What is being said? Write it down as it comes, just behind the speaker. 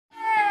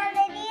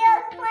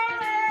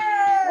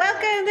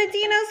the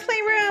Dino's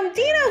Playroom.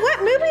 Dino, what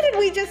movie did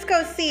we just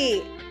go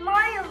see?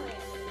 Mario.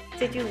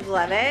 Did you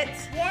love it?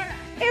 Yeah.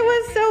 It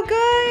was so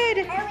good.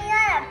 And we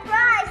got a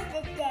prize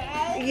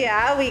today.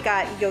 Yeah, we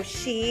got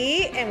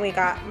Yoshi and we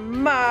got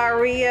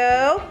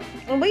Mario.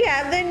 And we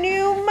have the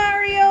new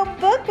Mario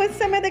book with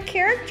some of the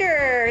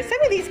characters.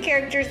 Some of these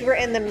characters were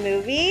in the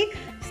movie.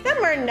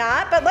 Some are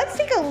not, but let's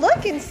take a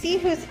look and see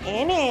who's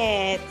in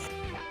it.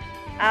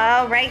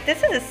 All right,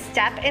 this is a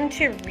step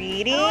into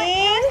reading. Oh,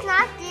 it's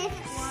not this one.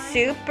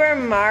 Super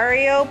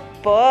Mario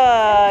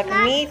book.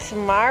 Meet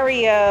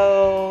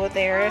Mario.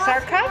 There's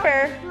our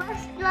cover.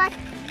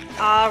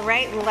 All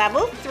right,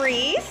 level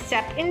 3,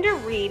 step into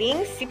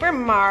reading, Super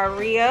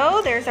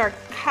Mario. There's our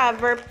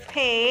cover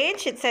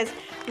page. It says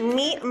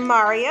Meet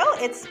Mario.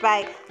 It's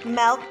by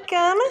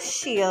Malcolm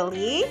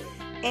Shealy,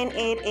 and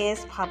it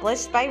is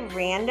published by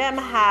Random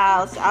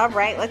House. All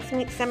right, let's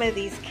meet some of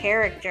these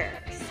characters.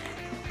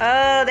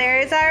 Oh,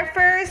 there's our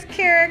first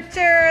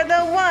character,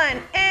 the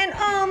one and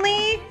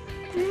only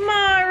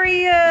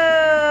Mario.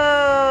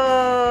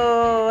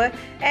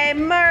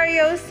 And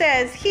Mario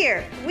says,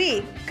 here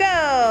we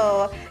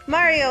go.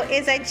 Mario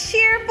is a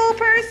cheerful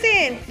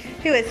person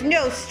who is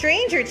no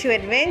stranger to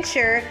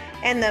adventure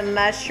and the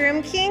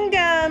Mushroom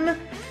Kingdom.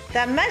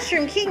 The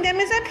Mushroom Kingdom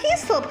is a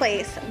peaceful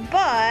place,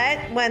 but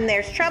when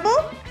there's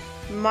trouble,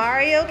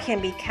 Mario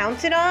can be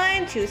counted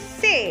on to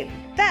save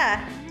the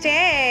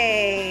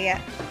day.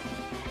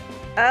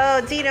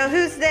 Oh, Dino,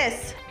 who's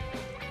this?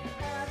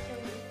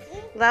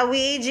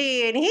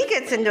 Luigi, and he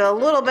gets into a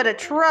little bit of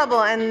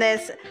trouble in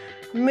this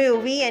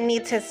movie and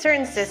needs his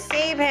turns to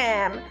save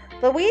him.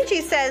 Luigi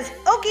says,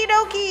 okie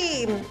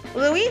dokie.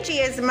 Luigi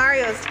is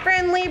Mario's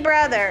friendly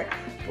brother.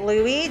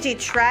 Luigi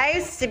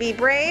tries to be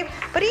brave,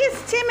 but he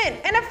is timid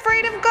and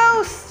afraid of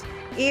ghosts.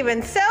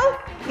 Even so,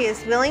 he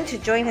is willing to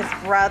join his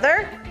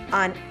brother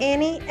on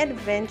any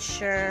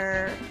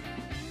adventure.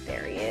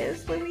 There he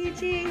is,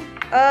 Luigi.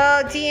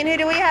 Oh, Dean, who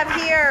do we have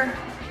here?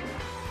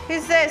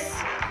 Who's this?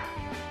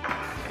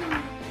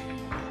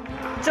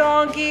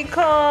 Donkey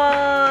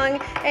Kong.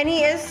 And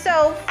he is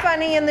so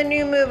funny in the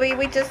new movie.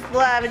 We just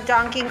love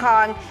Donkey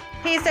Kong.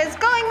 He says,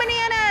 going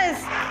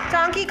bananas.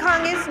 Donkey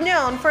Kong is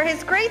known for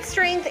his great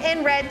strength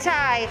and red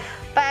tie.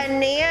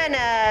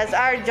 Bananas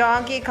are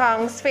Donkey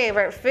Kong's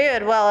favorite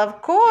food. Well,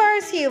 of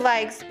course he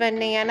likes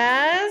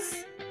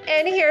bananas.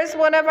 And here's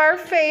one of our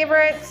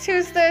favorites.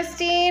 Who's this,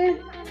 Dean?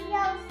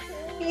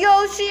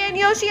 Yoshi. And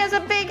Yoshi has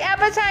a big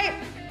appetite.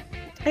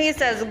 He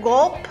says,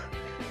 gulp.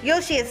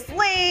 Yoshi is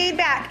laid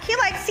back. He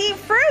likes to eat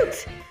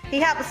fruit. He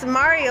helps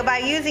Mario by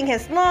using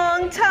his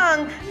long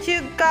tongue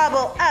to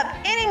gobble up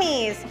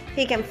enemies.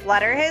 He can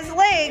flutter his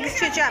legs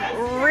to jump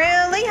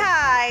really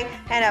high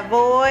and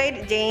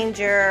avoid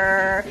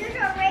danger.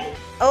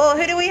 Oh,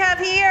 who do we have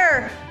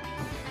here?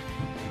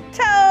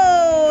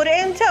 Toad.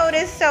 And Toad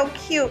is so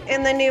cute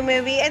in the new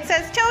movie. It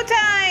says Toad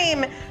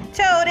time.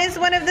 Toad is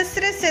one of the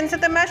citizens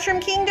of the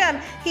Mushroom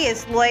Kingdom. He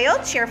is loyal,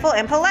 cheerful,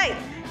 and polite.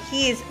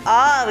 He's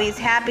always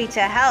happy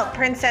to help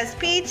Princess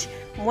Peach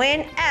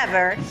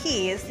whenever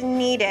he is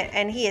needed.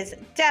 And he is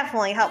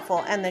definitely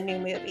helpful in the new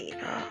movie.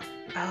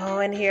 Oh,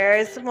 and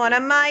here's one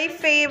of my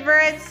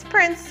favorites,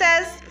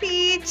 Princess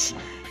Peach.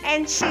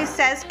 And she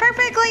says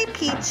perfectly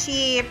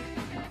peachy.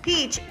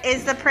 Peach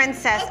is the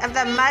princess of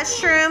the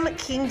Mushroom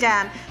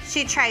Kingdom.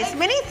 She tries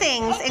many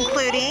things,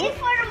 including...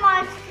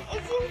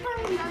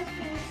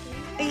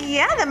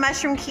 Yeah, the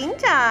Mushroom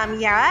Kingdom.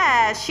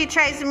 Yeah, she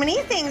tries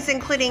many things,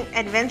 including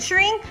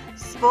adventuring,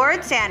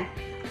 sports, and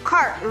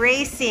kart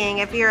racing.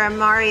 If you're a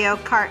Mario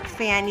Kart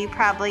fan, you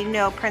probably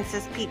know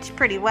Princess Peach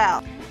pretty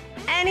well.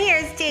 And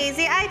here's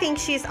Daisy. I think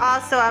she's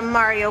also a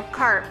Mario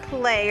Kart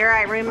player.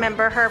 I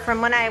remember her from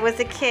when I was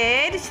a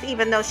kid,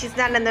 even though she's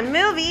not in the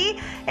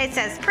movie. It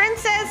says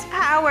Princess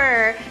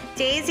Power.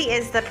 Daisy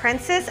is the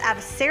princess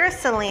of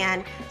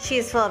Sarasaland. She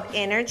is full of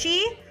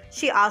energy.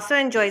 She also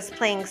enjoys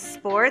playing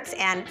sports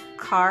and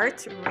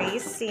kart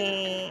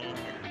racing.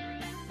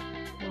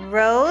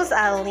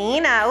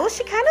 Rosalina. Oh,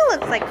 she kind of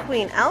looks like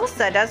Queen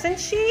Elsa, doesn't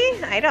she?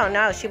 I don't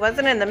know. She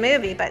wasn't in the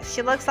movie, but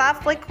she looks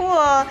awfully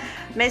cool.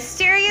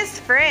 Mysterious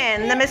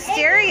friend. The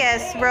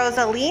mysterious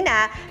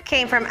Rosalina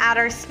came from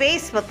outer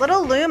space with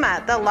little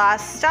Luma, the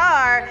lost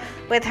star.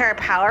 With her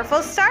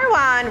powerful star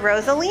wand,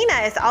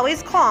 Rosalina is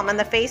always calm in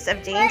the face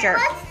of danger.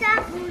 What's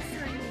that blue star?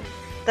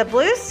 The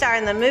blue star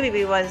in the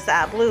movie was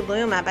Blue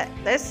Luma, but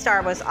this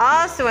star was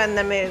also in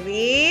the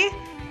movie.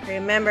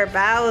 Remember,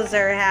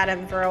 Bowser had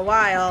him for a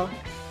while.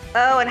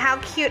 Oh, and how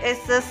cute is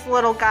this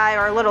little guy,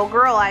 or little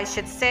girl, I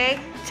should say?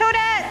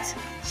 Toadette!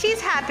 She's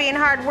happy and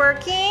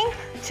hardworking.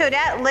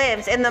 Toadette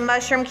lives in the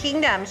Mushroom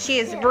Kingdom. She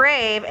is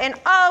brave and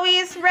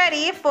always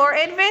ready for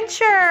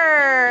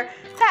adventure.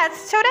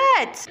 That's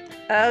Toadette.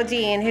 Oh,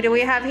 Dean, who do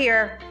we have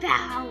here?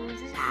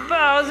 Bowser.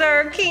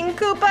 Bowser, King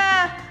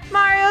Koopa.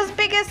 Mario's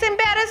biggest and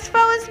baddest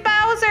foe is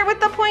Bowser with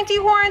the pointy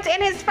horns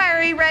and his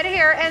fiery red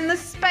hair and the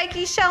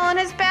spiky shell on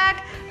his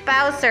back.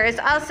 Bowser is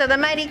also the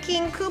mighty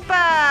King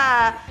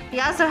Koopa. He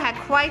also had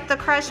quite the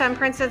crush on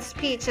Princess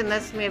Peach in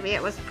this movie.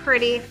 It was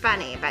pretty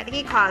funny, but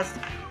he caused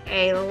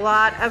a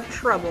lot of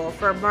trouble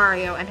for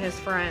Mario and his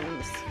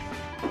friends.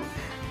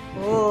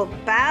 Oh,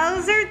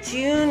 Bowser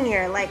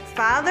Jr., like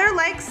father,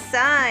 like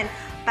son.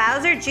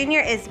 Bowser Jr.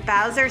 is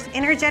Bowser's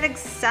energetic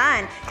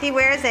son. He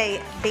wears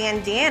a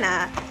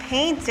bandana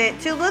painted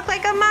to look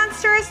like a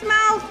monstrous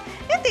mouth.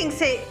 He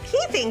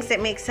thinks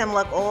it makes him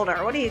look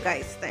older. What do you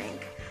guys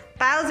think?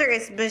 Bowser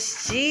is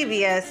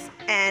mischievous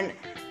and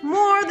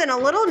more than a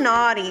little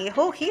naughty.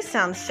 Oh, he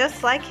sounds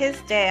just like his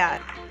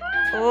dad.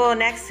 Oh,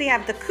 next we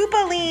have the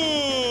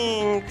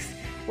Koopalings.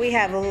 We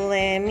have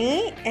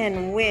Lemmy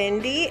and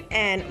Wendy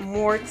and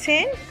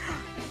Morton.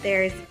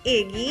 There's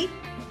Iggy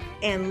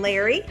and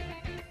Larry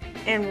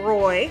and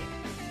Roy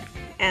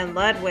and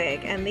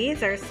Ludwig. And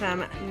these are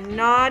some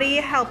naughty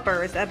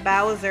helpers of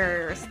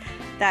Bowser's.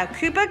 The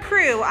Koopa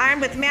crew,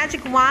 armed with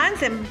magic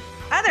wands and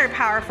other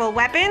powerful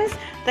weapons,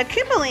 the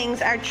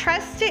Koopalings are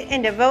trusted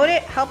and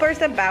devoted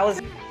helpers of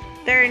Bowser.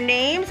 Their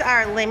names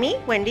are Lemmy,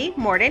 Wendy,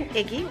 Morton,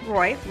 Iggy,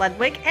 Roy,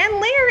 Ludwig, and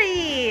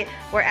Larry.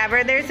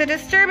 Wherever there's a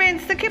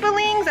disturbance, the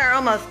Koopalings are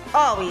almost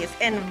always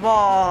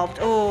involved.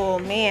 Oh,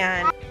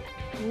 man.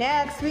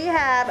 Next, we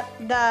have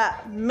the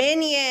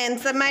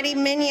Minions, the Mighty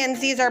Minions.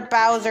 These are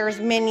Bowser's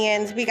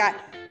minions. We got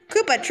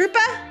Koopa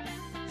Troopa,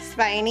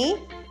 Spiny,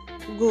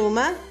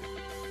 Goomba,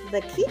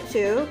 the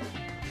Kitu,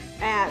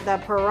 and the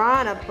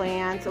Piranha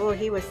Plants. Oh,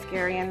 he was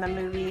scary in the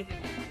movie.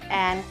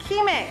 And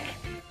Kamek.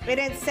 And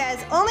it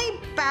says, only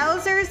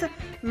Bowser's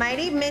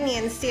mighty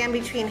minions stand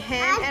between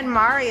him and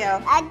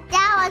Mario.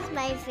 That was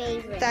my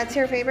favorite. That's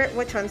your favorite?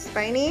 Which one,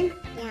 Spiny?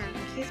 Yeah.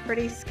 He's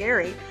pretty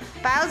scary.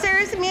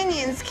 Bowser's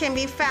minions can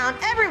be found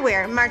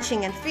everywhere,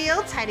 marching in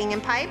fields, hiding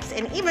in pipes,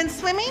 and even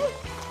swimming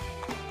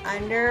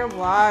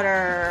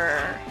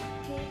underwater.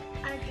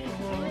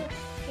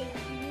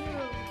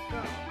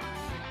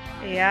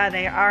 Yeah,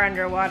 they are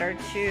underwater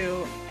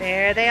too.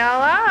 There they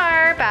all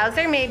are.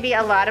 Bowser may be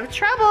a lot of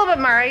trouble, but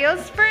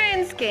Mario's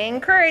friends gain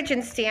courage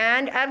and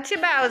stand up to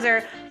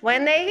Bowser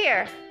when they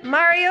hear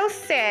Mario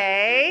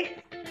say,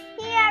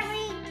 Here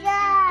we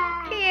go.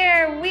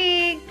 Here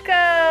we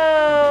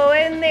go.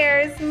 And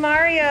there's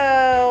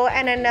Mario.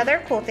 And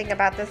another cool thing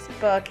about this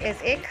book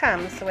is it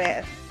comes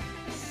with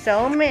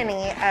so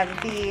many of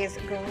these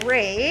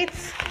great,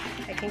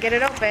 I can get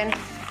it open,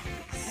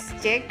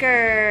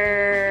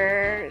 stickers.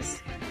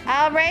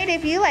 All right,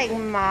 if you like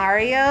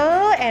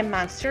Mario and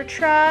monster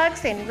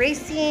trucks and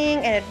racing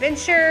and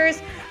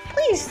adventures,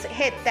 please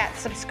hit that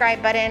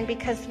subscribe button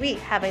because we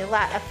have a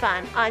lot of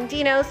fun on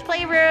Dino's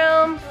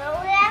Playroom.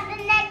 Well, we have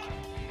the next.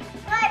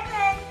 Bye,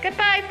 friends.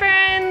 Goodbye,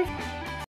 friends.